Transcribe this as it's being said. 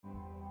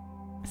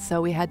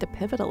So we had to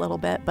pivot a little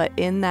bit. But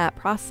in that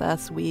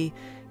process, we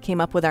came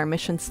up with our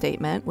mission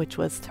statement, which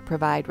was to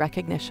provide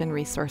recognition,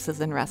 resources,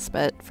 and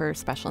respite for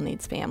special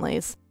needs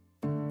families.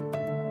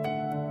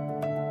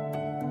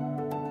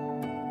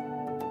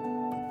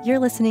 You're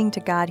listening to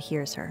God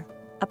Hears Her,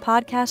 a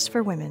podcast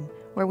for women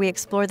where we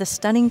explore the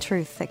stunning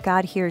truth that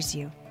God hears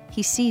you,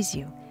 He sees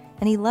you,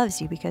 and He loves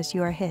you because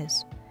you are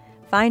His.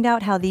 Find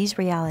out how these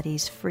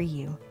realities free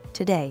you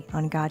today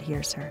on God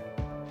Hears Her.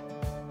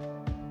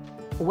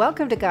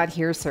 Welcome to God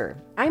Hears Her.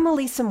 I'm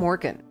Elisa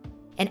Morgan.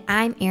 And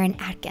I'm Erin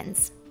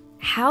Atkins.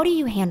 How do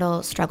you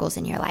handle struggles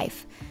in your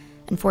life?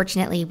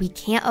 Unfortunately, we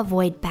can't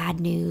avoid bad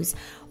news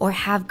or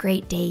have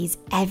great days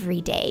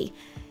every day.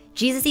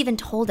 Jesus even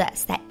told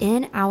us that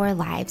in our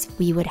lives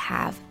we would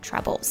have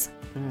troubles.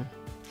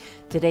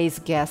 Today's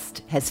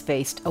guest has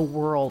faced a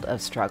world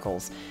of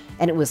struggles,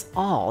 and it was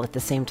all at the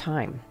same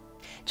time.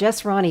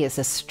 Jess Ronne is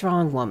a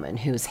strong woman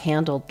who's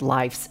handled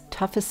life's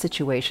toughest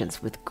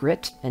situations with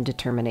grit and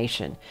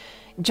determination.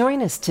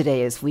 Join us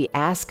today as we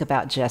ask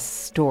about Jess'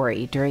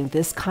 story during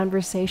this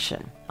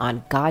conversation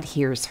on God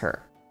Hears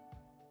Her.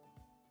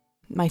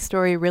 My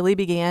story really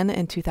began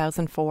in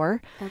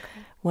 2004 Okay.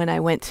 when I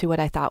went to what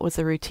I thought was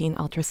a routine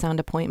ultrasound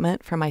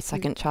appointment for my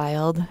second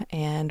child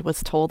and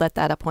was told at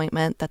that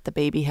appointment that the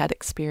baby had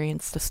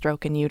experienced a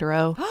stroke in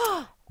utero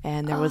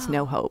and there was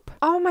no hope.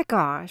 Oh my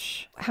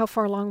gosh. How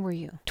far along were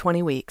you?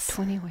 20 weeks.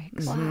 20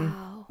 weeks.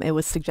 Wow. It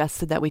was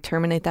suggested that we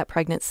terminate that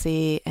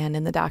pregnancy, and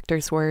in the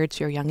doctor's words,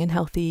 you're young and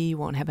healthy, you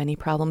won't have any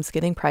problems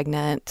getting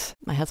pregnant.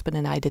 My husband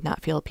and I did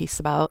not feel at peace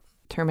about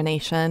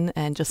termination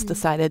and just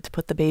decided to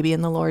put the baby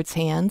in the Lord's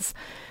hands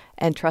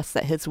and trust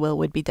that His will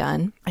would be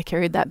done. I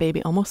carried that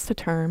baby almost to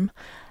term,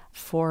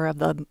 4 of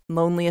the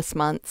loneliest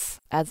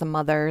months as a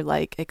mother,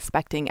 like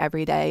expecting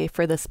every day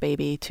for this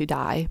baby to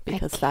die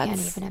because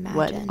that's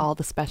what all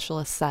the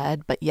specialists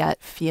said, but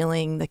yet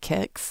feeling the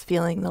kicks,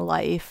 feeling the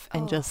life,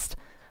 and just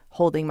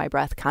holding my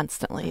breath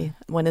constantly.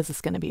 When is this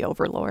going to be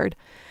over, Lord?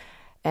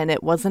 And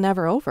it wasn't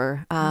ever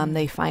over.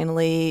 They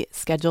finally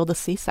scheduled a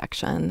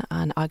C-section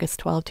on August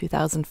 12,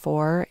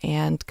 2004,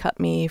 and cut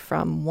me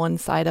from one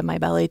side of my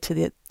belly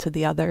to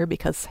the other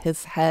because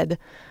his head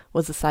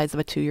was the size of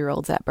a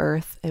 2-year-old's at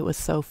birth. It was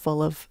so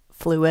full of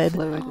fluid.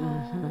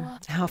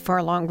 How far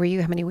along were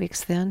you? How many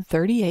weeks then?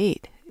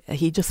 38.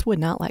 He just would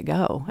not let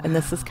go. And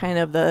this is kind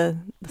of the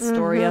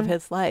story of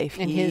his life.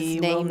 And he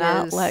his name will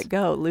not is let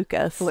go,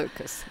 Lucas.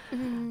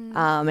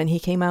 And he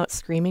came out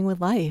screaming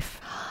with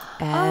life.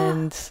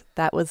 And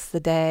that was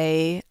the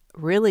day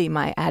really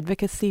my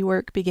advocacy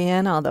work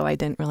began, although I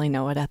didn't really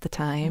know it at the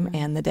time.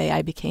 And the day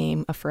I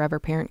became a forever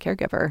parent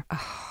caregiver.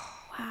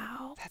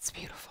 Wow. That's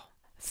beautiful.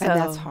 So,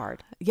 and that's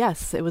hard.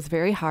 Yes, it was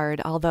very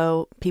hard.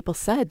 Although people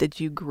said, did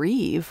you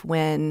grieve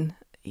when,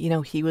 you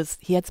know, he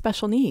had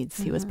special needs.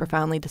 He was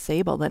profoundly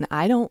disabled. And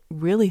I don't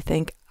really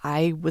think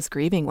I was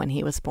grieving when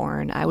he was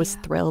born. I was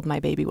thrilled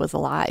my baby was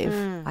alive.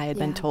 I had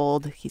been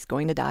told he's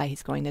going to die,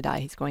 he's going to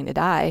die, he's going to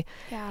die.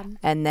 Yeah.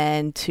 And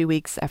then 2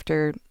 weeks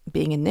after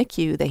being in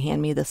NICU, they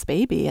hand me this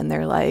baby and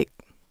they're like,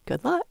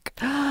 good luck.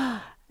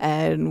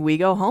 And we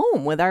go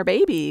home with our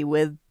baby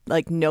with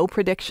like no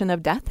prediction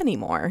of death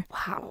anymore.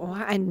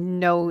 Wow. And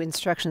no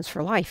instructions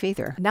for life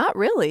either. Not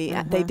really.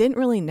 They didn't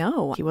really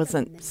know he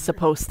wasn't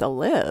supposed to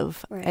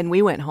live. Right. And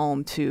we went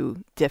home to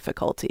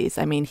difficulties.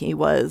 I mean, he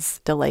was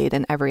delayed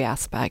in every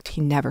aspect.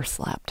 He never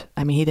slept.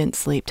 I mean, he didn't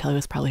sleep till he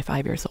was probably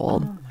 5 years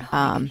old.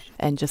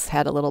 And just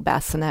had a little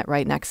bassinet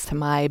right next to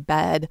my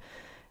bed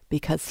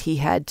because he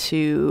had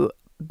to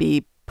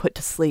be put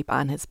to sleep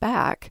on his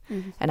back.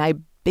 And I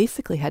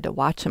basically had to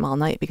watch him all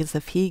night because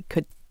if he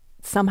could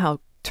somehow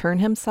turn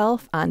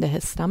himself onto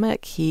his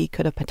stomach, he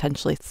could have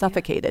potentially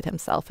suffocated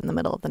himself in the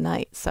middle of the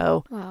night.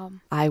 So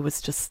I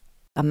was just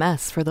a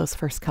mess for those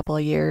first couple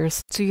of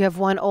years. So you have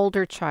one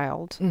older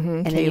child,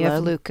 and then you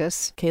have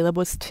Lucas. Caleb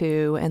was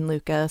 2 and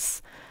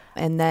Lucas.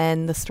 And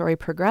then the story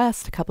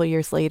progressed. A couple of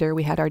years later,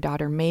 we had our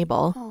daughter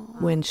Mabel.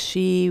 When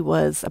she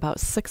was about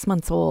 6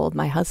 months old,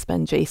 my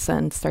husband,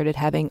 Jason, started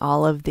having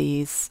all of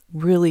these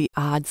really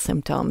odd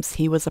symptoms.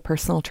 He was a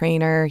personal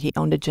trainer. He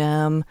owned a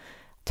gym,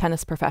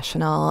 tennis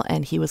professional,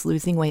 and he was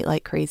losing weight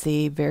like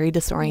crazy, very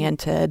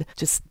disoriented,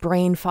 just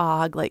brain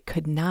fog, like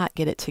could not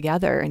get it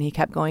together. And he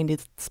kept going to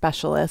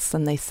specialists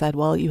and they said,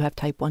 well, you have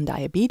type 1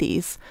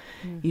 diabetes.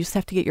 You just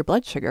have to get your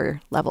blood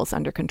sugar levels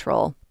under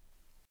control.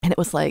 And it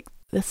was like,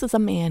 this is a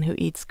man who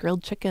eats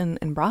grilled chicken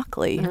and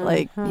broccoli,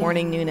 like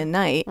morning, noon, and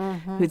night,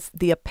 who's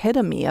the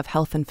epitome of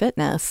health and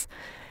fitness.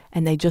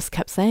 And they just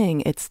kept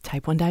saying, it's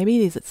type 1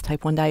 diabetes, it's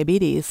type 1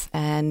 diabetes.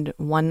 And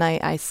one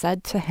night I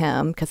said to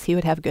him, because he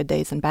would have good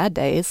days and bad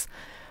days,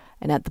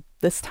 and at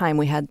this time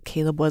we had,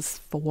 Caleb was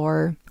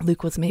 4,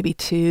 Luke was maybe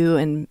 2,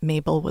 and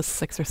Mabel was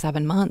 6 or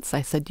 7 months.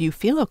 I said, do you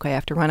feel okay? I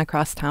have to run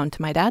across town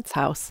to my dad's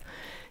house.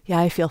 Yeah,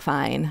 I feel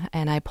fine.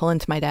 And I pull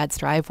into my dad's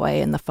driveway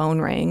and the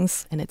phone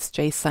rings and it's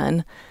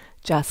Jason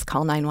Jess,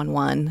 call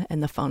 911,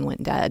 and the phone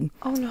went dead.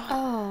 Oh, no.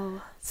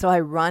 Oh. So I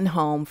run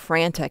home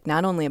frantic,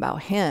 not only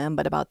about him,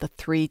 but about the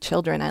 3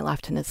 children I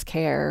left in his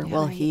care. Yeah.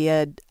 Well, he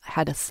had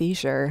had a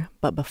seizure,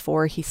 but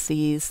before he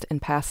seized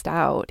and passed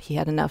out, he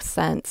had enough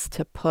sense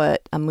to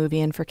put a movie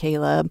in for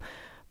Caleb,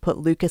 put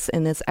Lucas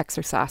in his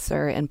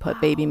exerciser, and put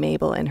baby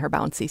Mabel in her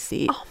bouncy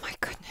seat. Oh, my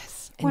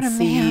goodness. And What a man.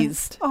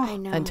 seized I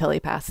know. until he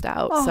passed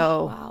out. Oh,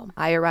 so wow.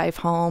 I arrive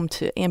home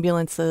to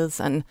ambulances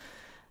and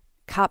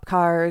cop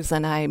cars,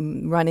 and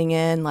I'm running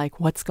in like,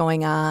 what's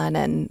going on?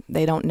 And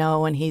they don't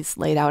know, and he's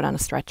laid out on a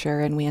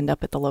stretcher, and we end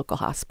up at the local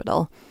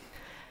hospital.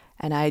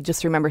 And I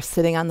just remember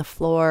sitting on the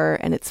floor,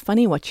 and it's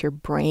funny what your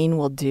brain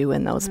will do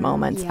in those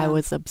moments. yeah. I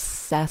was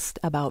obsessed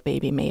about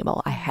baby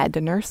Mabel. I had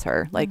to nurse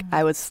her. Like,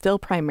 I was still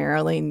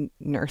primarily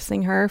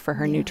nursing her for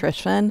her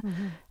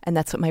nutrition, and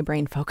that's what my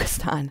brain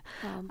focused on.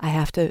 I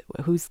have to,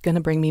 who's going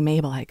to bring me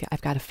Mabel?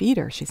 I've got to feed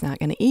her. She's not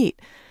going to eat.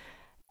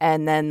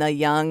 And then the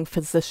young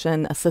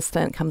physician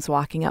assistant comes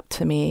walking up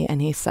to me,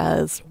 and he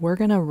says, we're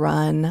going to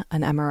run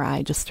an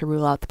MRI just to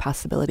rule out the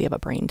possibility of a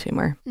brain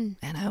tumor.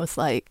 And I was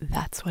like,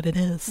 that's what it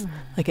is.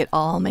 Like, it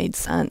all made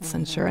sense.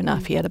 And sure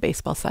enough, he had a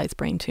baseball-sized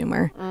brain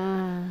tumor.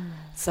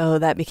 So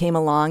that became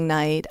a long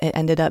night. It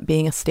ended up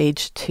being a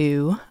stage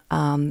 2.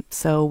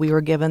 So we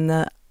were given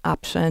the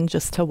option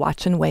just to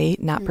watch and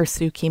wait, not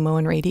pursue chemo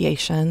and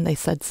radiation. They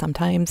said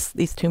sometimes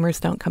these tumors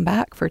don't come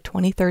back for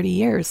 20, 30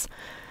 years.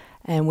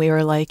 And we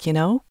were like,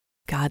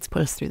 God's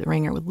put us through the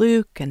ringer with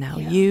Luke and now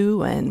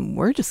you, and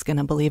we're just going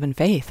to believe in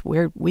faith.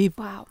 We've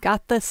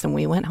got this, and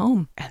we went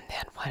home. And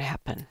then what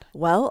happened?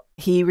 Well,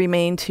 he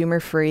remained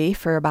tumor-free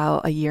for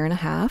about a year and a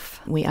half.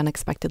 We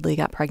unexpectedly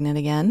got pregnant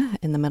again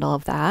in the middle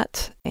of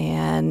that.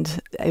 And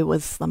it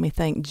was, let me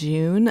think,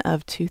 June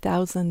of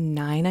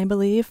 2009, I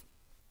believe.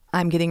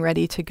 I'm getting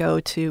ready to go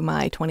to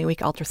my 20-week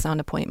ultrasound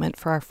appointment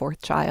for our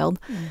 4th child,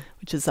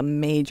 which is a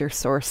major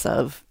source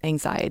of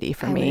anxiety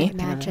for me.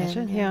 Would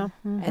imagine. Yeah.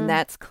 And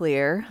that's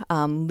clear.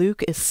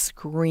 Luke is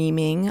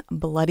screaming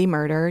bloody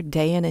murder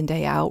day in and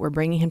day out. We're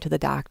bringing him to the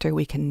doctor.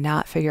 We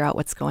cannot figure out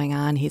what's going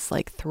on. He's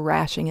like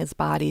thrashing his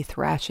body,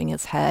 thrashing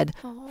his head.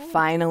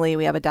 Finally,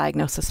 we have a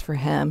diagnosis for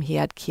him. He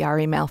had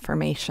Chiari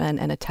malformation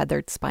and a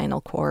tethered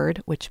spinal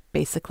cord, which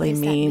basically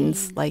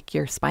means like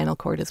your spinal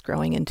cord is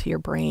growing into your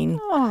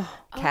brain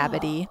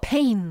cavity.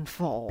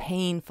 Painful.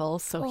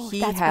 So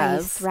he that's why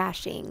has he's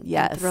thrashing,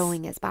 yes, and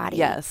throwing his body.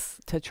 Yes,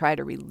 to try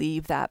to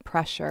relieve that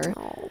pressure.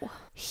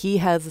 He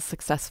has a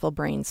successful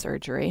brain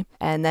surgery.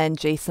 And then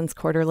Jason's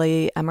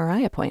quarterly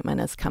MRI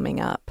appointment is coming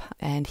up.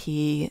 And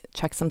he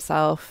checks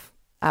himself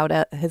out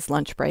at his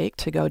lunch break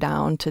to go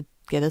down to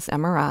get his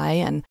MRI.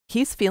 And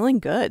he's feeling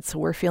good. So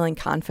we're feeling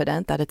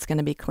confident that it's going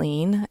to be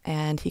clean.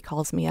 And he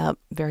calls me up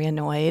very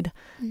annoyed.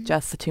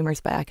 Jess, the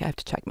tumor's back. I have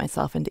to check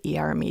myself into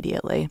ER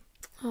immediately.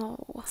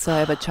 So I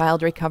have a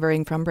child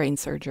recovering from brain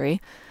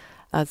surgery,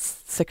 a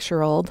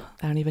 6-year-old.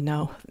 I don't even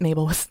know.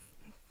 Mabel was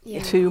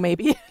 2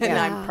 maybe. And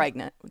I'm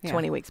pregnant,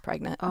 20 weeks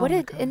pregnant.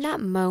 In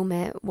that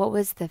moment, what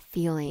was the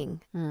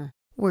feeling?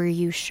 Were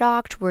you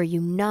shocked? Were you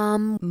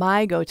numb?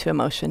 My go-to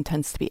emotion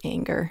tends to be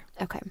anger.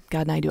 Okay.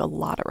 God and I do a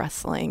lot of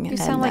wrestling. You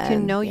sound like you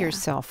know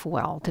yourself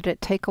well. Did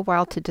it take a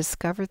while to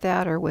discover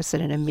that, or was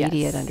it an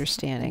immediate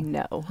understanding?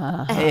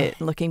 No.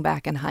 Looking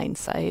back in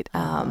hindsight.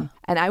 And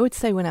I would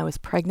say when I was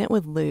pregnant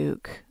with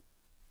Luke,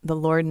 the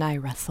Lord and I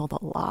wrestled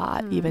a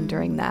lot, even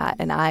during that.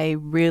 And I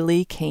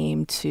really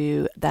came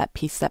to that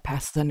peace that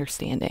passes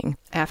understanding.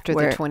 After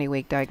the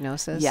 20-week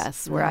diagnosis?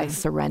 Yes, where I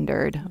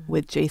surrendered.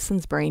 With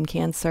Jason's brain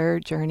cancer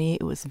journey,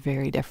 it was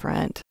very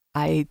different.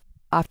 I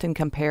often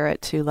compare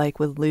it to like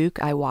with Luke,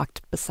 I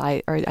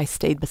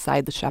stayed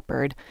beside the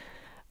shepherd.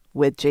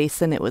 With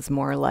Jason, it was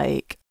more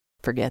like,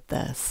 forget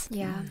this.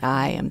 Yeah.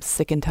 I am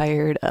sick and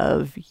tired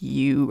of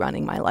you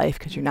running my life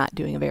because you're not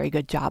doing a very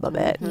good job of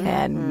it.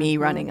 And me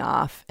running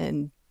off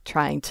and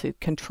trying to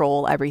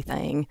control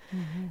everything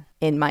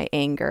in my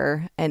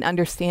anger, and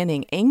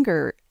understanding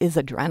anger is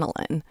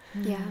adrenaline.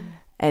 Yeah.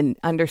 And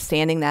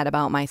understanding that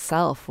about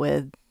myself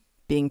with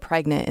being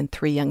pregnant and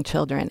 3 young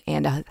children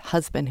and a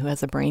husband who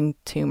has a brain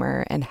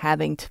tumor, and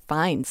having to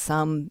find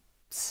some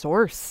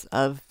source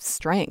of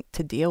strength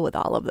to deal with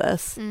all of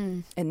this.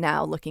 And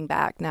now looking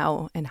back,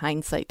 now in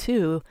hindsight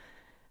too,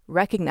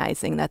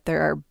 recognizing that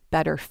there are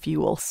better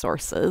fuel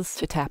sources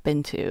to tap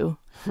into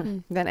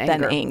than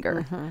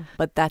anger.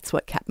 But that's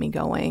what kept me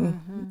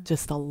going.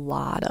 Just a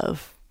lot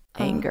of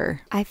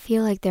anger. I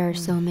feel like there are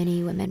so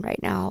many women right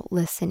now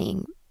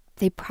listening.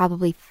 They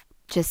probably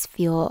just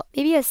feel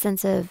maybe a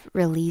sense of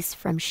release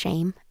from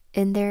shame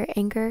in their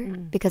anger,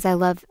 because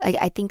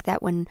I think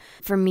that when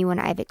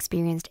I've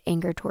experienced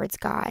anger towards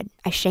God,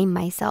 I shame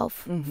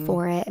myself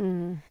for it.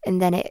 And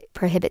then it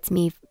prohibits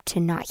me to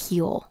not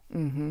heal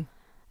and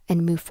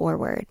move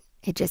forward.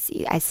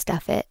 I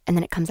stuff it and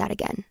then it comes out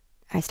again.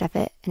 I stuff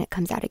it and it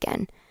comes out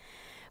again.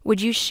 Would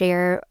you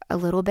share a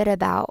little bit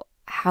about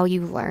how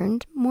you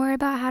learned more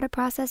about how to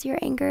process your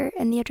anger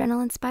and the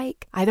adrenaline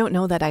spike? I don't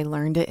know that I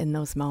learned it in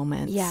those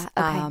moments. Yeah.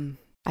 Okay.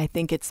 I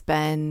think it's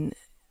been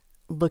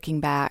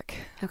looking back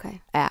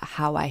Okay. at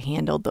how I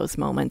handled those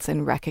moments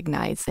and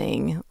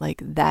recognizing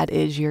like that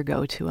is your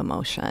go-to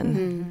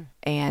emotion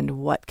and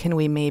what can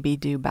we maybe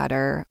do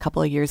better. A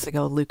couple of years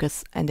ago,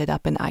 Lucas ended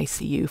up in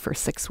ICU for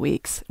 6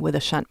 weeks with a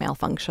shunt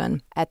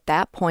malfunction. At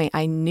that point,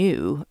 I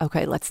knew,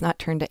 okay, let's not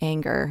turn to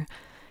anger.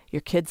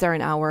 Your kids are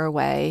an hour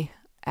away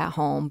at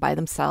home by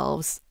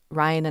themselves.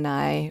 Ryan and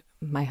I,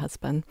 my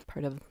husband,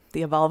 part of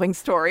the evolving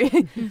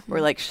story,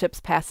 were like ships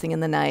passing in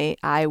the night.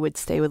 I would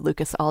stay with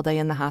Lucas all day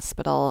in the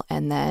hospital,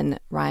 and then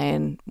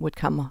Ryan would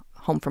come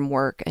home from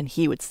work and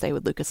he would stay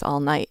with Lucas all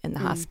night in the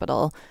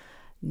hospital.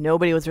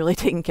 Nobody was really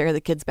taking care of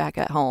the kids back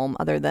at home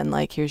other than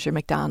like, here's your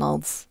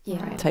McDonald's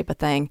type of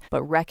thing.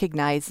 But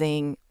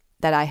recognizing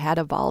that I had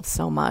evolved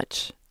so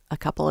much a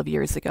couple of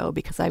years ago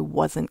because I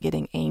wasn't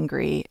getting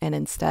angry, and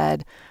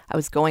instead I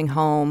was going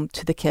home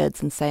to the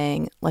kids and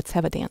saying, let's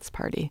have a dance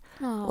party.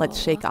 Let's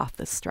shake off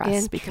the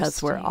stress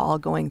because we're all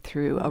going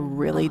through a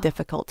really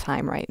difficult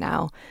time right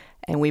now.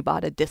 And we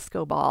bought a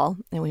disco ball,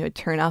 and we would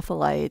turn off the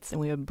lights and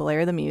we would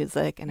blare the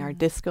music, and our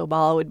disco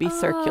ball would be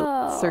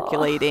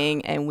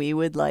circulating, and we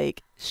would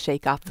like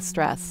shake off the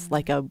stress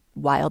like a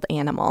wild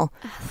animal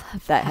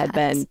that had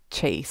been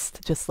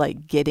chased, just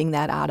like getting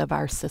that out of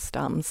our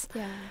systems.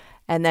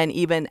 And then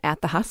even at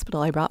the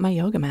hospital, I brought my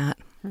yoga mat.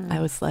 I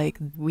was like,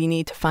 we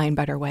need to find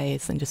better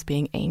ways than just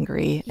being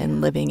angry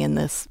and living in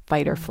this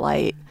fight or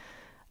flight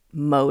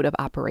mode of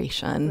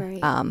operation.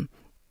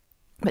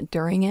 But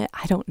during it,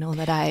 I don't know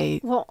that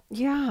I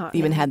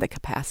even had the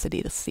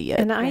capacity to see it.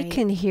 And I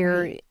can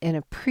hear an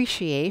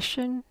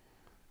appreciation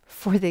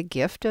for the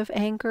gift of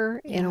anger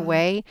in a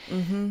way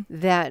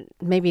that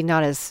maybe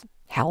not as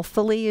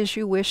healthily as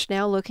you wish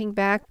now looking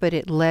back, but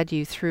it led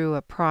you through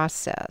a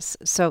process.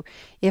 So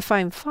if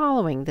I'm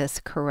following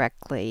this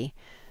correctly,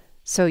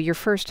 so your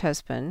first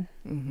husband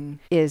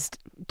is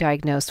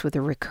diagnosed with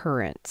a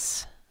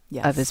recurrence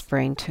of his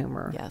brain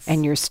tumor,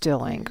 and you're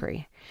still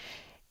angry.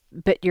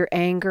 But your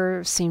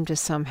anger seemed to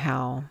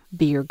somehow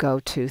be your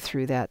go-to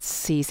through that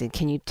season.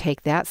 Can you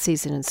take that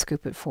season and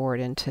scoop it forward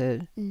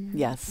into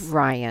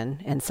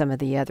Ryan and some of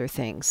the other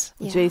things?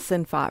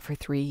 Jason fought for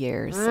 3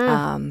 years.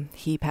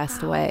 He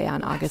passed away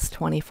on August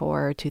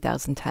 24,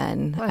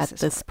 2010. At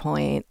this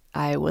point,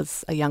 I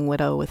was a young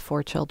widow with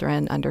 4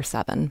 children under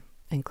 7,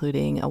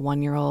 including a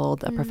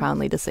 1-year-old, a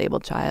profoundly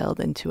disabled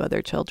child, and 2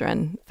 other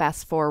children.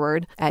 Fast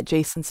forward, at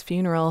Jason's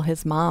funeral,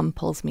 his mom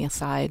pulls me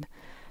aside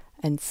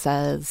and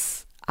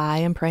says, I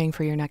am praying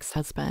for your next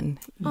husband.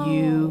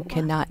 You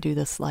cannot do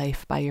this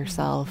life by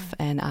yourself,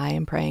 and I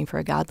am praying for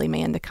a godly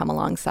man to come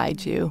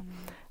alongside you.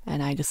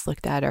 And I just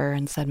looked at her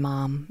and said,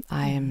 Mom,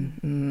 I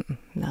am,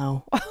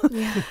 no.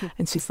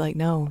 And she's like,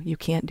 no, you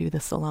can't do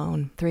this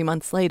alone. 3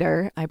 months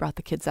later, I brought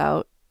the kids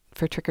out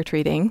for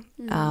trick-or-treating,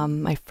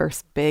 my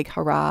first big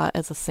hurrah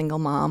as a single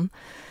mom,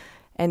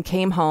 and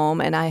came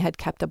home, and I had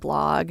kept a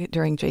blog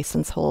during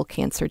Jason's whole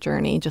cancer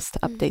journey just to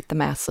update the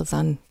masses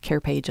on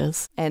care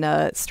pages. And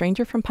a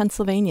stranger from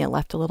Pennsylvania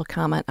left a little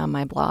comment on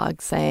my blog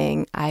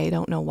saying, I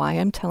don't know why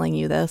I'm telling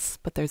you this,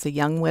 but there's a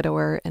young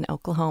widower in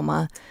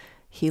Oklahoma.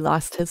 He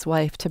lost his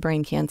wife to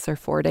brain cancer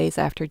 4 days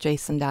after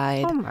Jason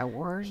died. Oh, my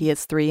word. He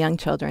has 3 young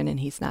children,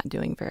 and he's not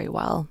doing very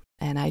well.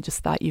 And I just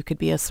thought you could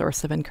be a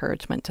source of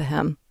encouragement to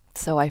him.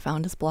 So I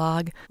found his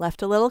blog,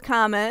 left a little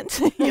comment.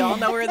 You all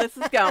know where this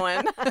is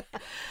going.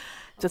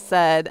 Just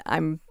said,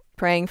 I'm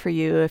praying for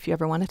you. If you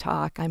ever want to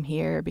talk, I'm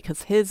here,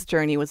 because his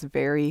journey was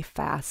very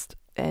fast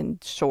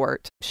and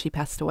short. She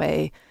passed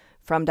away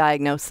from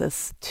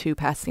diagnosis to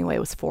passing away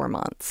was 4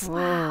 months.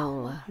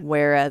 Wow.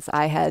 Whereas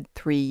I had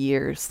 3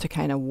 years to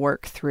kind of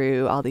work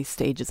through all these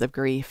stages of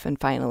grief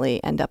and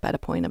finally end up at a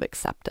point of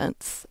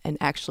acceptance and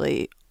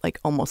actually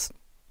like almost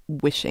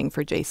wishing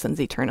for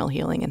Jason's eternal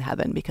healing in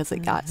heaven, because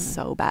it got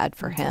so bad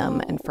for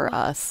him and for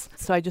us.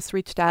 So I just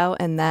reached out,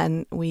 and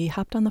then we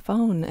hopped on the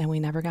phone and we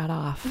never got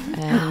off.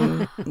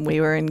 And we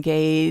were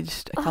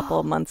engaged a couple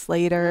of months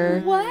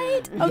later.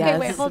 What? Okay,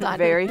 wait, hold on.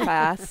 Very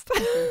fast.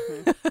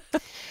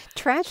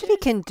 Tragedy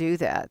can do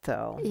that,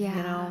 though. Yeah.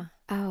 You know?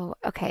 Oh,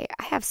 okay.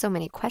 I have so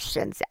many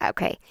questions.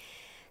 Okay.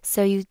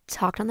 So you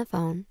talked on the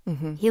phone.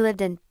 He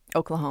lived in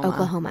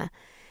Oklahoma.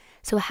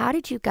 So how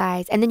did you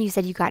guys, and then you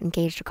said you got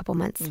engaged a couple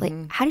months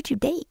later. How did you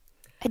date?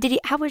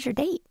 How was your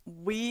date?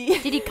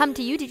 Did he come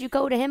to you? Did you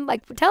go to him?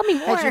 Like, tell me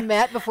more. Had you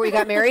met before you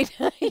got married?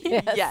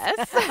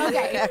 Yes.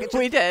 Okay.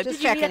 We did.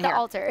 Did you meet at the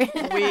altar?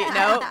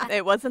 No,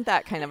 it wasn't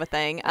that kind of a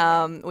thing.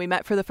 We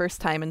met for the first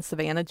time in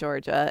Savannah,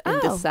 Georgia in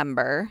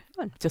December.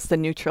 Just a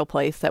neutral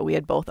place that we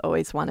had both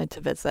always wanted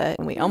to visit.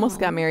 And we almost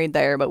got married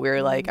there, but we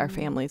were like, our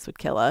families would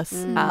kill us.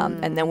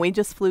 And then we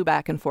just flew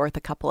back and forth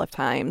a couple of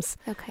times.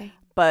 Okay.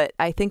 But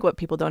I think what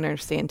people don't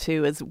understand,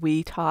 too, is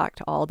we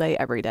talked all day,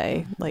 every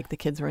day. Like the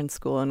kids were in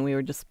school and we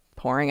were just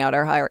pouring out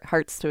our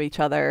hearts to each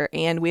other.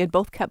 And we had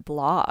both kept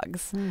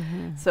blogs.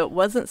 So it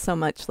wasn't so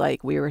much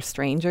like we were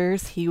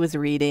strangers. He was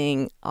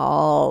reading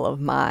all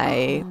of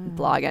my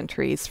blog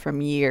entries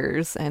from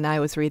years, and I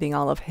was reading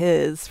all of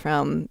his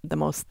from the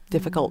most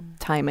difficult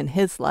time in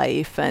his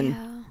life.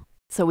 And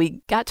so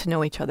we got to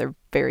know each other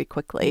very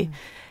quickly.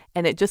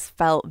 And it just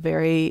felt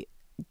very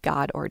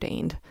God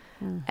ordained.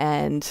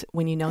 And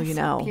when you know, you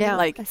know. Yeah.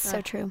 Like, That's so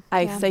true.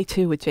 I say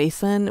too, with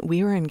Jason,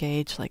 we were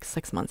engaged like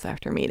 6 months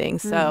after meeting.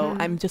 So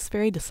I'm just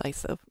very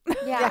decisive.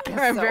 Yeah.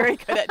 I'm very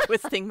good at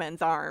twisting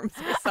men's arms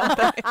or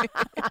something.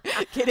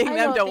 Getting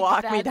them to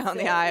walk me down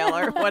the aisle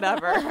or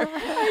whatever.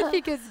 I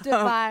think it's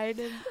divine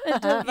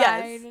and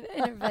divine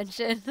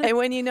intervention. And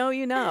when you know,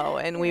 you know.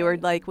 And we were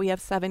like, we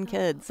have 7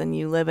 kids and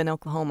you live in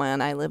Oklahoma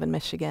and I live in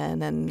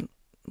Michigan. And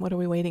what are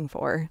we waiting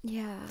for?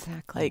 Yeah.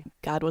 Exactly. Like,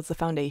 God was the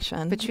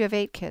foundation. But you have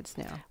 8 kids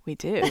now. We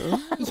do.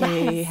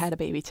 We had a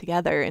baby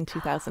together in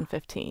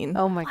 2015.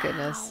 Oh, my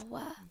goodness.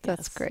 Wow.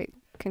 That's Yes. great.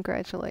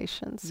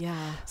 Congratulations.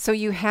 Yeah. So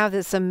you have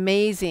this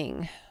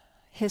amazing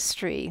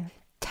history.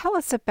 Tell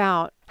us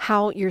about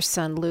how your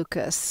son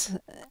Lucas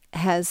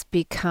has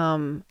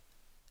become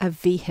a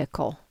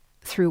vehicle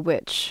through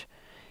which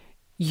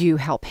you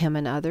help him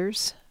and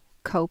others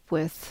cope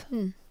with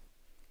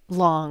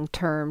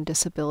long-term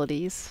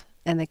disabilities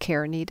and the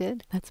care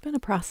needed. That's been a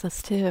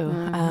process too.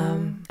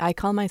 I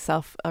call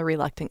myself a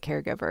reluctant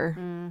caregiver.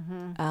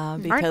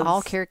 Because Aren't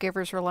all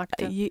caregivers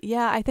reluctant?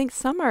 yeah, I think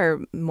some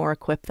are more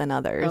equipped than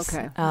others.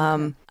 Okay.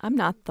 I'm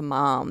not the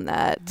mom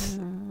that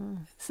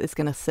is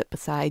going to sit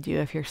beside you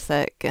if you're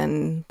sick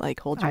and like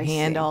hold your I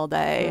hand see. all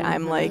day.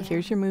 I'm like,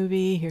 here's your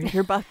movie, here's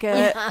your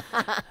bucket.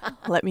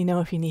 Let me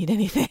know if you need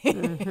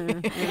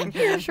anything.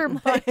 Here's your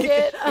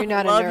bucket. You're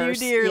not Love a you nurse.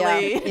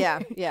 dearly.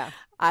 Yeah.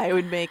 I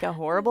would make a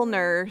horrible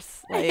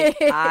nurse. Like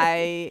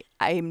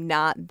I'm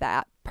not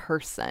that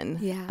person.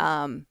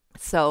 Yeah.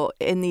 So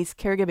in these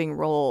caregiving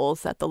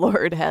roles that the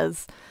Lord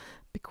has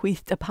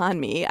bequeathed upon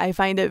me, I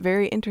find it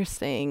very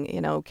interesting,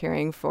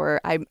 caring for,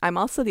 I'm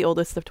also the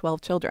oldest of 12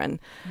 children.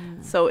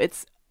 So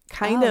it's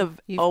kind of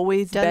you've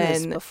always done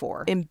this been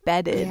before.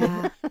 embedded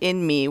Yeah.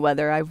 in me,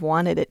 whether I've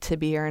wanted it to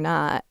be or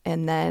not.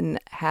 And then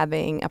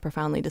having a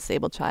profoundly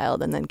disabled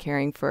child and then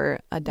caring for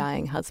a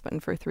dying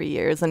husband for 3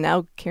 years and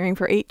now caring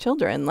for 8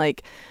 children.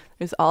 Like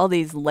there's all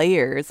these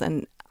layers.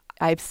 And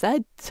I've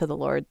said to the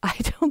Lord, I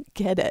don't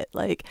get it.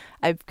 Like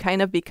I've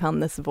kind of become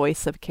this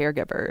voice of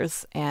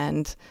caregivers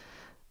and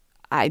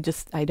I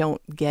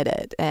don't get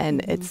it.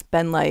 And it's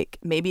been like,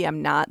 maybe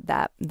I'm not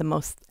the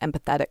most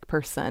empathetic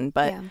person,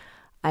 but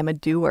I'm a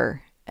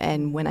doer.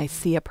 And when I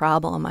see a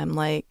problem, I'm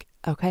like,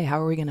 okay, how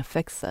are we going to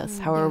fix this?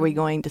 How are we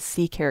going to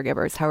see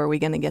caregivers? How are we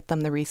going to get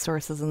them the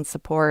resources and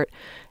support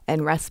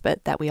and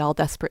respite that we all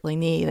desperately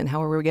need? And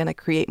how are we going to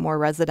create more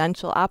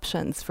residential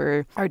options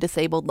for our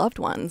disabled loved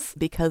ones?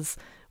 Because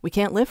we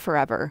can't live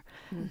forever.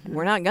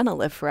 We're not going to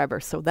live forever.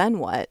 So then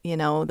what?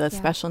 The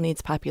special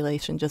needs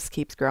population just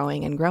keeps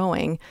growing and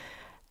growing.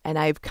 And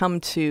I've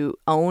come to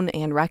own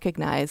and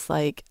recognize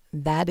like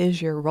that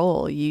is your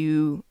role.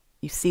 You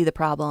see the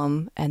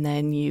problem and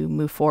then you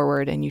move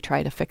forward and you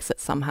try to fix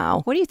it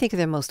somehow. What do you think are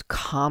the most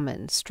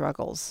common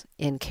struggles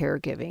in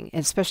caregiving,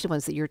 and especially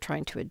ones that you're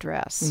trying to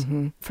address?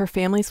 For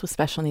families with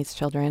special needs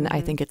children,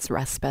 I think it's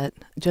respite,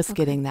 just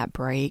getting that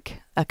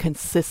break, a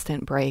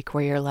consistent break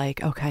where you're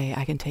like, okay,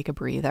 I can take a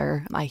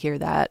breather. I hear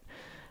that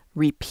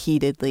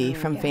repeatedly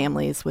from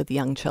families with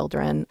young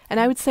children. And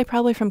I would say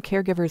probably from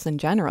caregivers in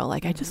general,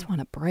 like I just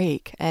want a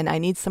break and I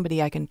need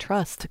somebody I can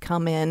trust to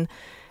come in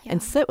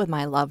and sit with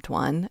my loved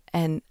one.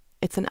 And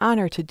it's an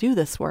honor to do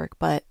this work,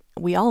 but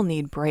we all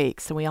need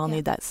breaks and we all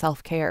need that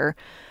self-care.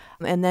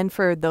 And then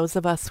for those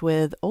of us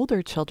with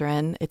older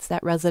children, it's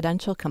that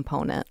residential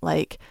component.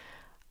 Like,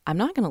 I'm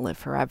not going to live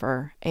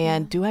forever.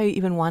 And do I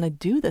even want to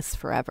do this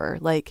forever?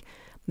 Like,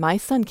 my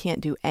son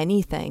can't do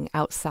anything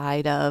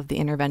outside of the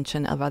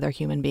intervention of other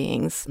human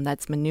beings. And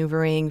that's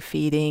maneuvering,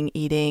 feeding,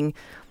 eating,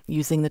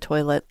 using the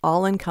toilet,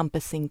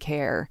 all-encompassing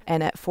care.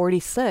 And at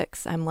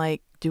 46, I'm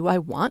like, do I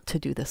want to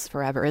do this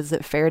forever? Is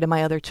it fair to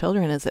my other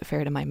children? Is it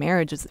fair to my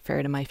marriage? Is it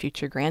fair to my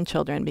future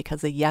grandchildren?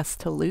 Because a yes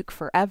to Luke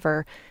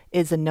forever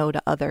is a no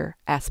to other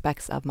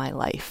aspects of my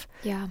life.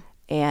 Yeah.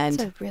 And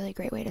That's a really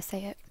great way to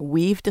say it.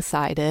 we've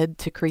decided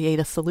to create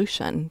a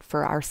solution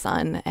for our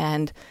son.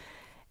 And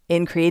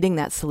in creating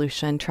that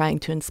solution, trying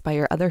to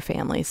inspire other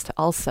families to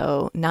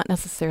also not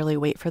necessarily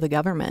wait for the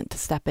government to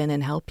step in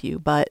and help you,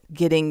 but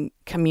getting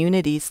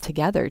communities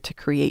together to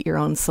create your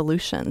own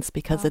solutions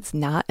because it's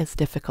not as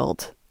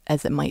difficult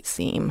as it might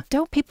seem.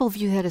 Don't people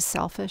view that as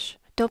selfish?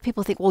 Don't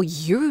people think, well,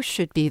 you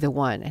should be the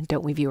one? And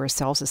don't we view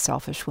ourselves as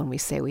selfish when we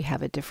say we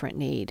have a different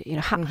need?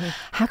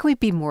 How can we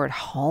be more at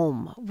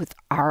home with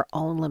our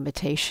own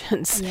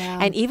limitations? Yeah.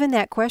 And even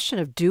that question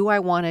of, do I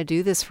want to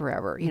do this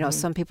forever?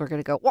 Some people are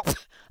going to go, well,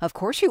 of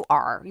course you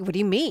are. What do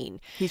you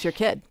mean? He's your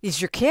kid.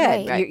 He's your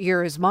kid. Right.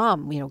 You're his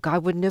mom.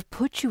 God wouldn't have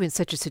put you in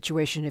such a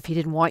situation if he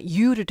didn't want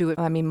you to do it.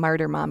 I mean,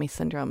 martyr mommy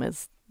syndrome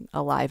is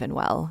alive and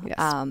well.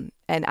 Yes.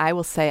 And I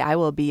will say I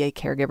will be a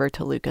caregiver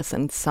to Lucas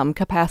in some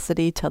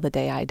capacity till the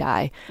day I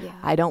die. Yeah.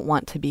 I don't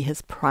want to be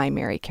his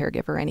primary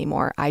caregiver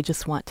anymore. I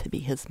just want to be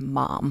his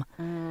mom.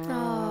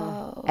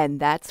 Oh. And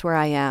that's where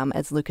I am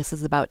as Lucas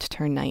is about to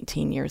turn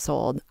 19 years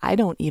old. I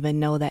don't even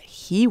know that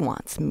he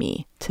wants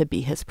me to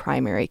be his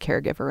primary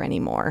caregiver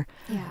anymore.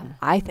 Yeah.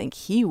 I think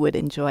he would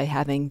enjoy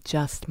having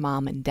just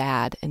mom and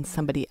dad and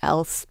somebody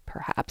else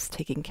perhaps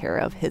taking care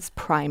of his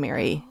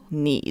primary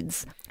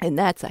needs. And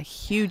that's a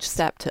huge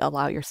step to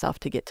allow yourself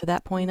to get to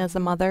that point as a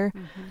mother,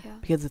 Yeah.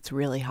 because it's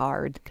really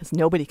hard because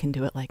nobody can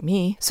do it like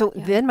me. So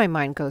then my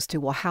mind goes to,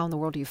 well, how in the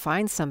world do you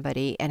find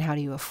somebody and how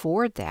do you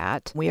afford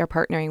that? We are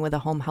partnering with a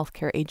home health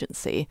care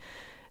agency.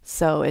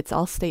 So it's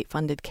all state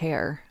funded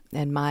care.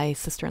 And my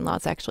sister-in-law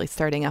is actually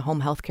starting a home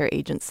health care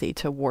agency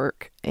to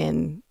work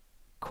in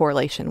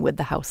correlation with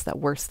the house that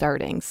we're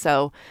starting.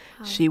 So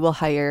she will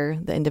hire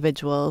the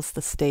individuals,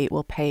 the state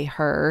will pay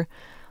her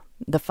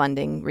the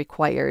funding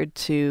required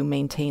to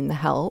maintain the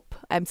help.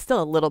 I'm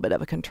still a little bit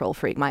of a control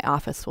freak. My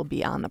office will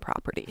be on the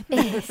property.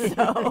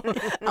 So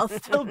I'll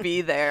still be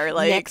there.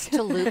 Like Next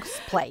to Luke's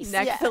place.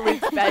 Next to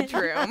Luke's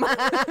bedroom.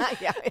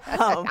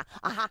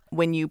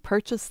 When you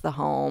purchase the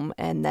home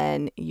and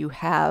then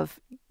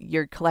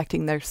you're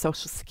collecting their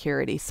Social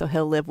Security. So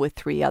he'll live with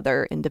 3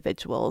 other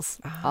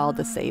individuals, all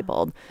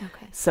disabled.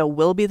 Okay. So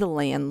we'll be the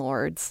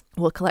landlords.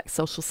 We'll collect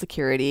Social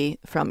Security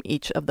from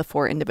each of the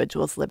 4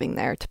 individuals living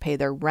there to pay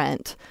their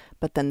rent.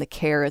 But then the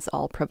care is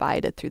all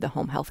provided through the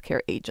home health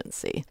care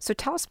agency. So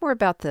tell us more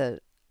about the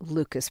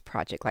Lucas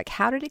project. Like,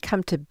 how did it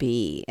come to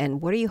be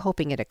and what are you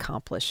hoping it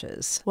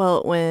accomplishes?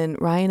 Well, when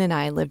Ryan and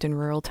I lived in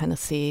rural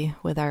Tennessee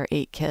with our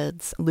 8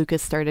 kids,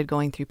 Lucas started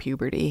going through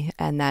puberty,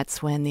 and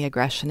that's when the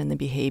aggression and the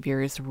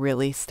behaviors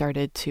really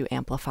started to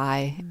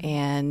amplify.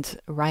 And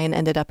Ryan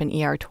ended up in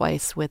ER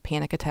twice with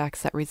panic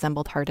attacks that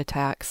resembled heart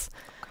attacks.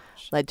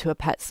 Led to a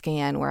PET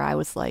scan where I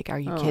was like, are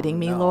you kidding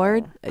me,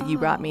 Lord? You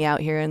brought me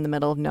out here in the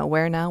middle of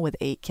nowhere now with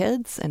 8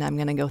 kids, and I'm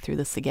going to go through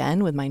this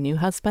again with my new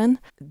husband.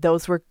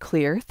 Those were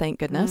clear, thank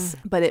goodness.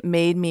 But it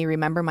made me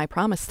remember my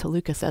promise to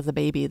Lucas as a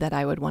baby that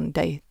I would one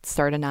day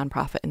start a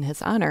nonprofit in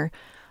his honor,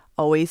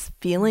 always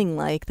feeling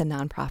like the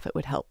nonprofit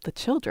would help the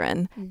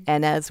children.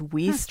 And as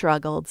we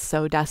struggled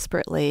so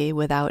desperately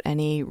without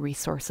any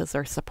resources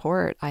or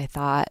support, I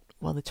thought,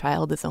 well, the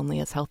child is only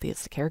as healthy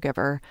as the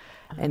caregiver.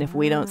 And if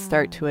we don't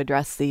start to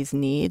address these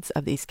needs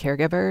of these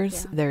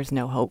caregivers, there's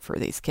no hope for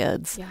these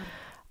kids. Yeah.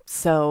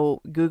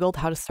 So Googled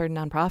how to start a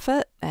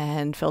nonprofit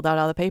and filled out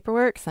all the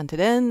paperwork, sent it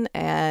in,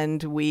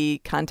 and we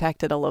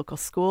contacted a local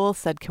school,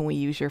 said, can we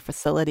use your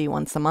facility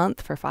once a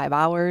month for 5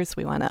 hours?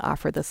 We want to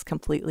offer this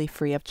completely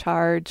free of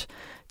charge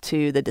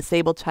to the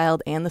disabled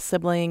child and the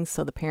siblings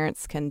so the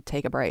parents can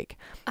take a break.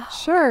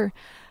 Sure.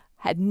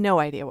 Had no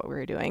idea what we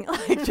were doing.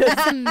 Like,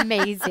 just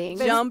Amazing.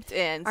 jumped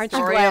in. Aren't you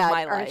Story glad? of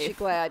my life. Aren't you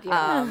glad?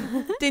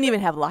 Yeah. Didn't even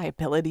have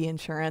liability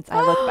insurance.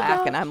 I look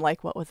back and I'm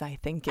like, what was I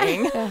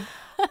thinking?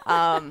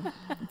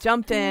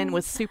 Jumped in,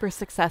 was super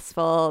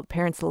successful.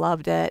 Parents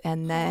loved it.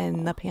 And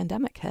then the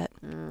pandemic hit.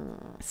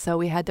 So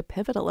we had to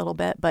pivot a little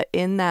bit. But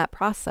in that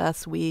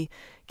process, we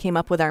came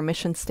up with our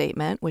mission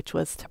statement, which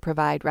was to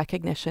provide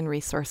recognition,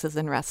 resources,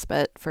 and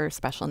respite for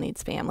special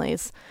needs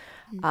families.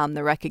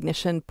 The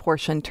recognition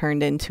portion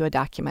turned into a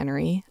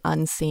documentary,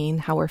 Unseen,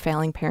 How We're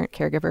Failing Parent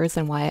Caregivers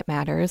and Why It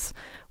Matters,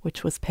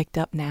 which was picked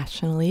up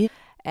nationally.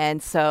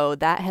 And so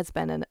that has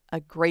been a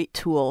great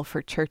tool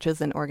for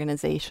churches and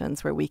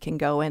organizations where we can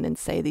go in and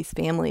say, these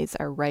families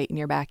are right in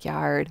your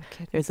backyard.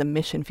 There's a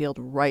mission field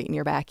right in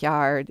your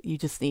backyard. You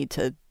just need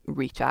to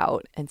reach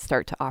out and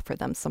start to offer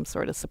them some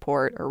sort of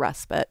support or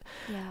respite.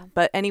 Yeah.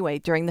 But anyway,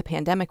 during the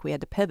pandemic, we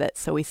had to pivot.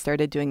 So we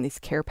started doing these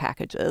care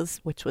packages,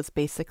 which was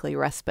basically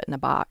respite in a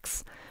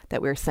box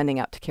that we were sending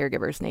out to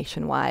caregivers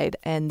nationwide.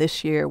 And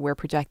this year, we're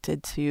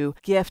projected to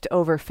gift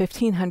over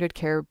 1,500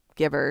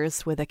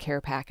 caregivers with a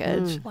care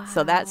package.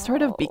 So that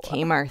sort of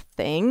became our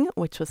thing,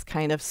 which was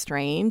kind of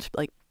strange.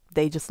 Like,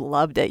 they just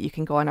loved it. You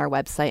can go on our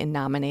website and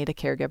nominate a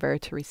caregiver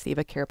to receive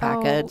a care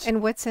package.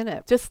 And what's in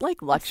it? Just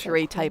like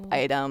luxury type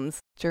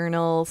items,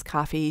 journals,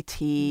 coffee,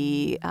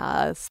 tea,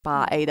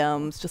 spa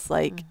items, just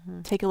like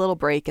take a little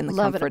break in the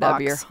Love it, comfort a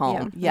of your box.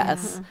 home. Yeah.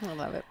 Yes. I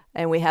love it.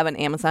 And we have an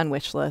Amazon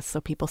wish list,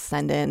 so people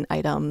send in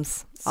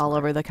items all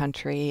over the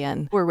country.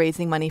 And we're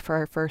raising money for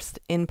our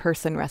first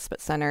in-person respite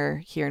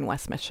center here in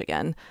West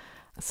Michigan.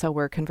 So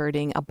we're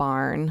converting a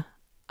barn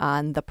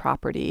on the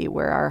property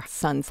where our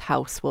son's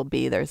house will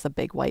be. There's a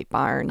big white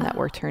barn that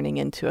we're turning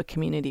into a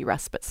community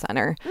respite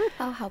center.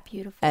 Oh, how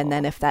beautiful. And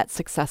then if that's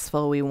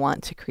successful, we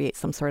want to create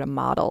some sort of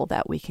model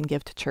that we can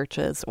give to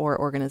churches or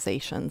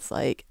organizations.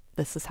 Like,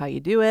 this is how you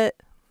do it.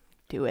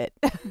 Do it.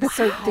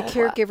 So the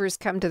caregivers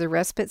come to the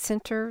respite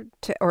center,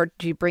 or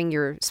do you bring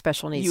your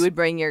special needs? You would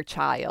bring your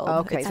child.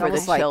 Okay, It's so for the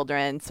it's like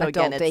children. So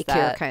adult again, it's daycare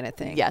that kind of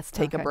thing. Yes,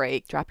 take a Okay.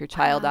 break, drop your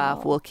child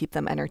off. We'll keep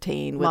them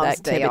entertained with Mom's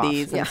day off.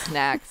 activities Yeah. and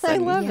snacks I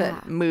and love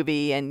it.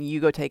 movie, and you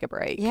go take a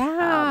break.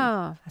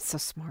 Yeah. That's so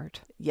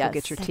smart. yes. Go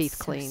get your That's teeth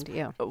so cleaned.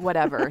 Yeah.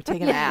 Whatever,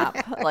 take a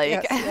nap,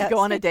 like Yes. go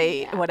on a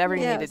date, whatever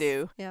you need to Yes.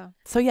 do. Yeah.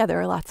 So yeah, there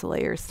are lots of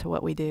layers to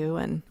what we do,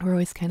 and we're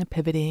always kind of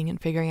pivoting and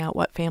figuring out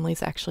what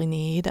families actually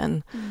need,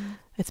 and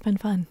it's been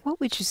fun. What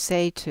would you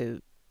say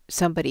to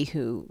somebody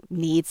who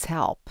needs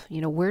help?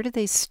 Where do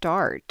they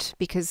start?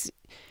 Because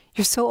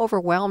you're so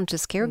overwhelmed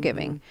just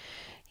caregiving.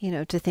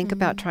 to think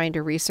about trying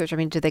to research. I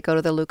mean, do they go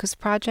to the Lucas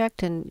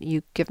Project and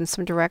you give them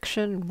some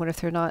direction? What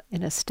if they're not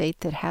in a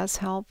state that has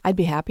help? I'd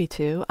be happy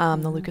to.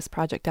 The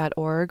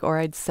lucasproject.org, or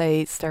I'd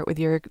say start with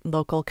your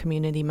local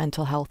community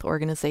mental health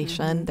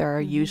organization. There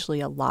are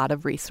usually a lot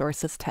of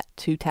resources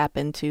to tap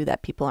into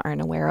that people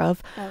aren't aware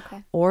of.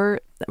 Okay.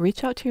 Or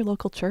reach out to your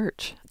local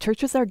church.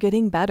 Churches are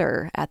getting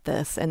better at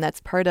this, and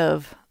that's part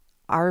of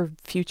our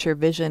future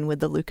vision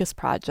with the Lucas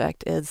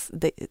Project is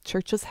the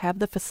churches have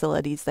the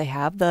facilities, they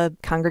have the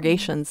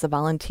congregations, the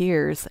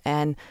volunteers,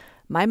 and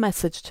my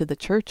message to the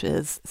church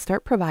is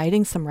start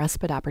providing some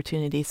respite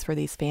opportunities for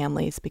these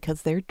families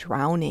because they're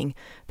drowning.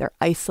 They're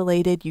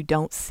isolated. You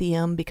don't see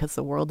them because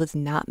the world is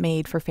not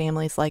made for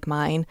families like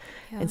mine.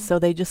 Yeah. And so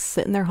they just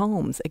sit in their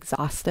homes,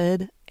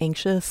 exhausted,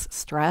 anxious,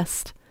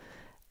 stressed.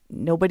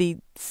 Nobody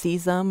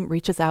sees them,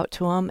 reaches out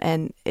to them.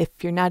 And if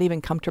you're not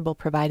even comfortable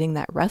providing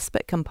that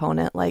respite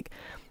component, like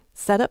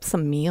set up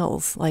some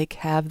meals, like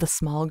have the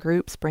small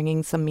groups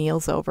bringing some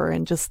meals over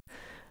and just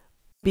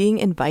being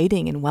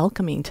inviting and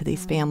welcoming to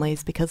these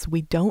families because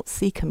we don't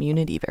see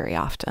community very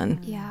often.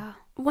 Yeah.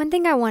 One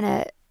thing I want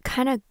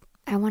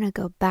to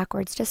go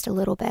backwards just a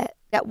little bit.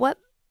 At what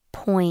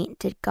point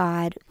did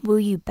God woo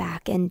you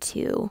back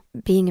into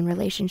being in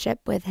relationship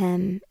with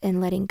him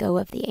and letting go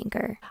of the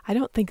anchor? I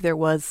don't think there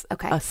was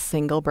a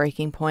single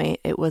breaking point.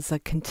 It was a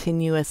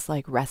continuous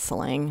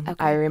wrestling.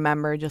 Okay. I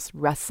remember just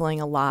wrestling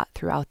a lot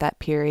throughout that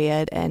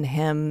period and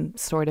him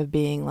sort of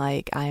being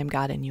like, I am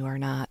God and you are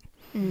not.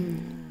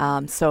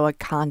 So a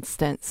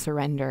constant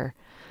surrender.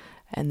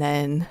 And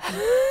then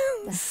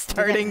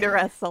starting to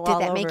wrestle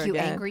all over again. Did that make you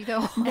angry,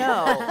 though?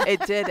 No,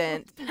 it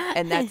didn't.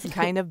 And that's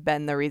kind of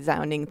been the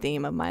resounding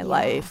theme of my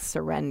life,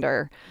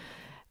 surrender.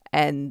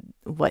 And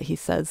what he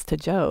says to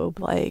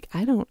Job, like,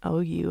 I don't owe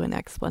you an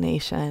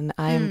explanation.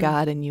 I am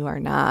God and you are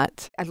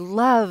not. I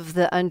love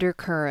the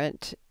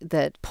undercurrent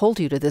that pulled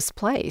you to this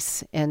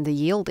place and the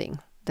yielding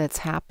that's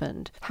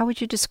happened. How would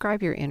you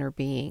describe your inner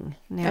being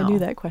now? I knew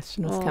that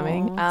question was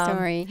coming.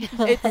 Sorry.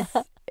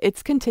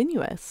 It's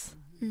continuous.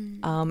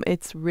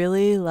 It's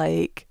really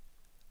like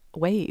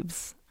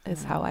waves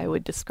is how I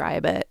would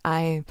describe it.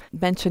 I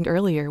mentioned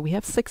earlier, we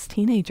have 6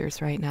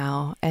 teenagers right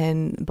now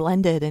and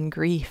blended and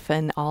grief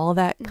and all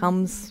that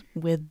comes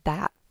with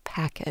that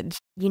package.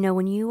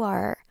 When you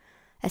are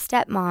a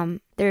stepmom,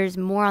 there's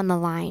more on the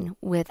line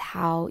with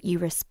how you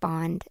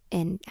respond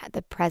in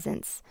the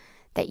presence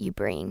that you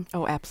bring.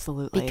 Oh,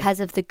 absolutely. Because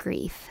of the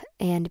grief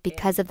and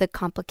because of the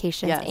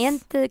complications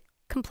and the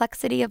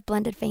complexity of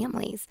blended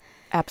families.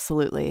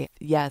 Absolutely.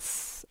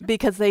 Yes.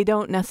 Because they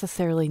don't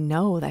necessarily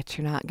know that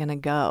you're not going to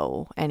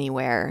go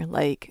anywhere.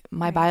 Like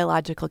my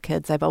biological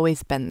kids, I've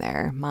always been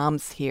there.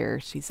 Mom's here.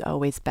 She's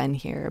always been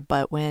here.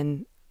 But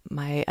when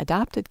my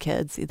adopted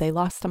kids, they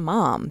lost a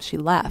mom. She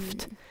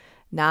left.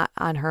 Not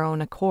on her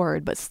own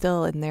accord, but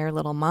still in their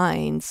little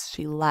minds,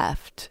 she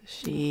left.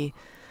 She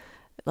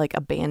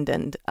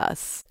abandoned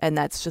us. And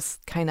that's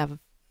just kind of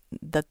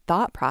the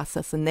thought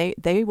process, and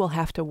they will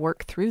have to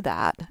work through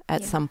that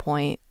at some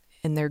point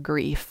in their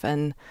grief,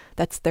 and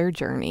that's their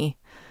journey.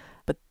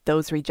 But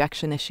those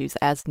rejection issues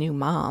as new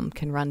mom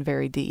can run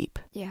very deep.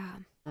 Yeah.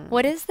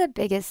 What is the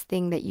biggest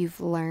thing that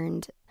you've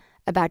learned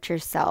about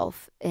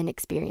yourself in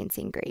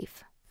experiencing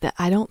grief? That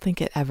I don't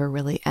think it ever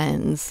really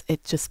ends.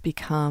 It just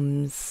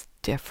becomes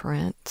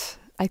different.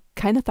 I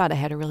kind of thought I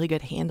had a really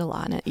good handle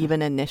on it,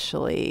 even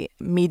initially.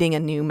 Meeting a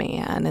new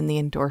man and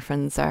the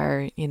endorphins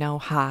are,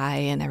 high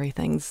and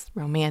everything's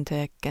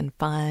romantic and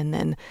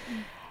fun.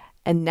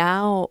 And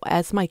now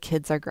as my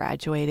kids are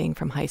graduating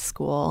from high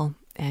school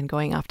and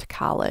going off to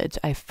college,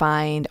 I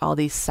find all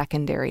these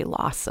secondary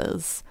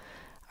losses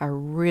are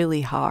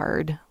really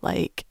hard.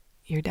 Like,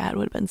 your dad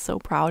would have been so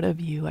proud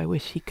of you. I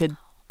wish he could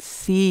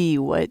see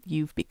what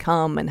you've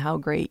become and how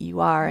great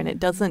you are, and it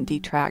doesn't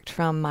detract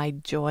from my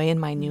joy in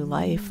my new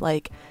life.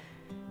 Like,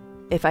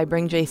 if I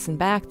bring Jason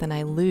back, then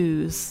I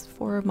lose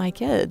 4 of my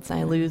kids.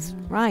 I lose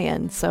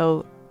Ryan.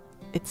 So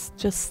it's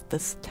just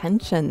this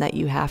tension that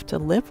you have to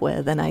live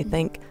with, and I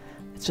think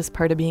it's just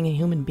part of being a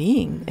human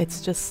being.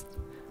 It's just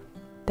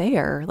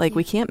there. Like,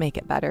 we can't make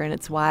it better, and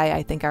it's why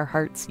I think our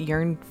hearts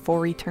yearn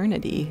for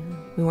eternity.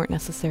 We weren't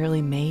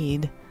necessarily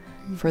made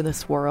for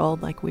this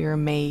world. Like, we were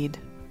made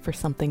for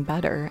something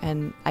better.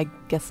 And I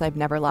guess I've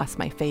never lost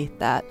my faith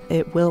that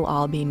it will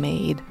all be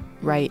made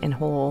right and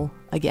whole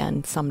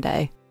again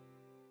someday.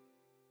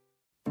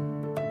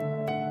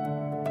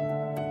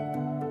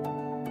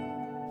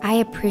 I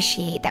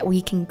appreciate that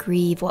we can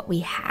grieve what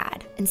we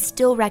had and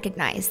still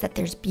recognize that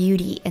there's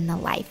beauty in the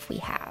life we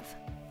have.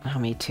 Oh,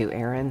 me too,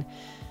 Erin.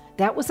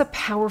 That was a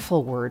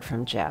powerful word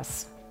from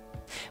Jess.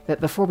 But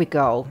before we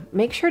go,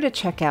 make sure to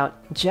check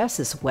out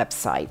Jess's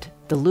website,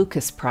 The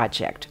Lucas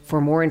Project, for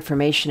more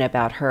information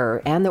about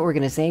her and the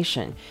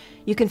organization.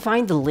 You can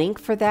find the link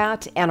for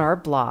that and our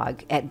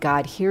blog at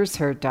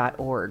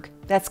godhearsher.org.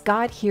 That's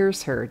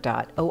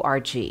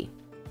godhearsher.org.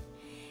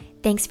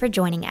 Thanks for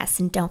joining us,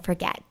 and don't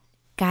forget,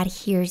 God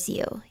hears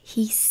you,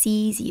 He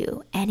sees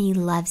you, and He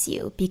loves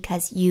you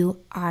because you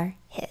are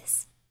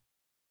His.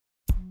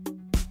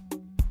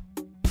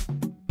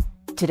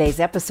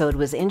 Today's episode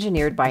was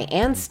engineered by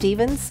Ann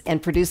Stevens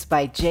and produced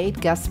by Jade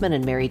Gussman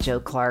and Mary Jo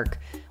Clark.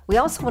 We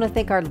also want to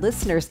thank our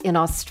listeners in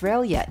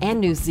Australia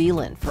and New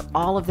Zealand for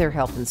all of their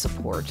help and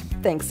support.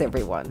 Thanks,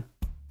 everyone.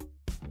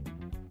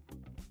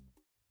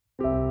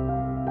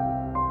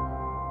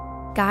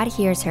 God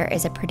Hears Her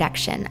is a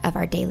production of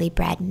Our Daily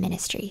Bread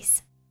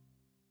Ministries.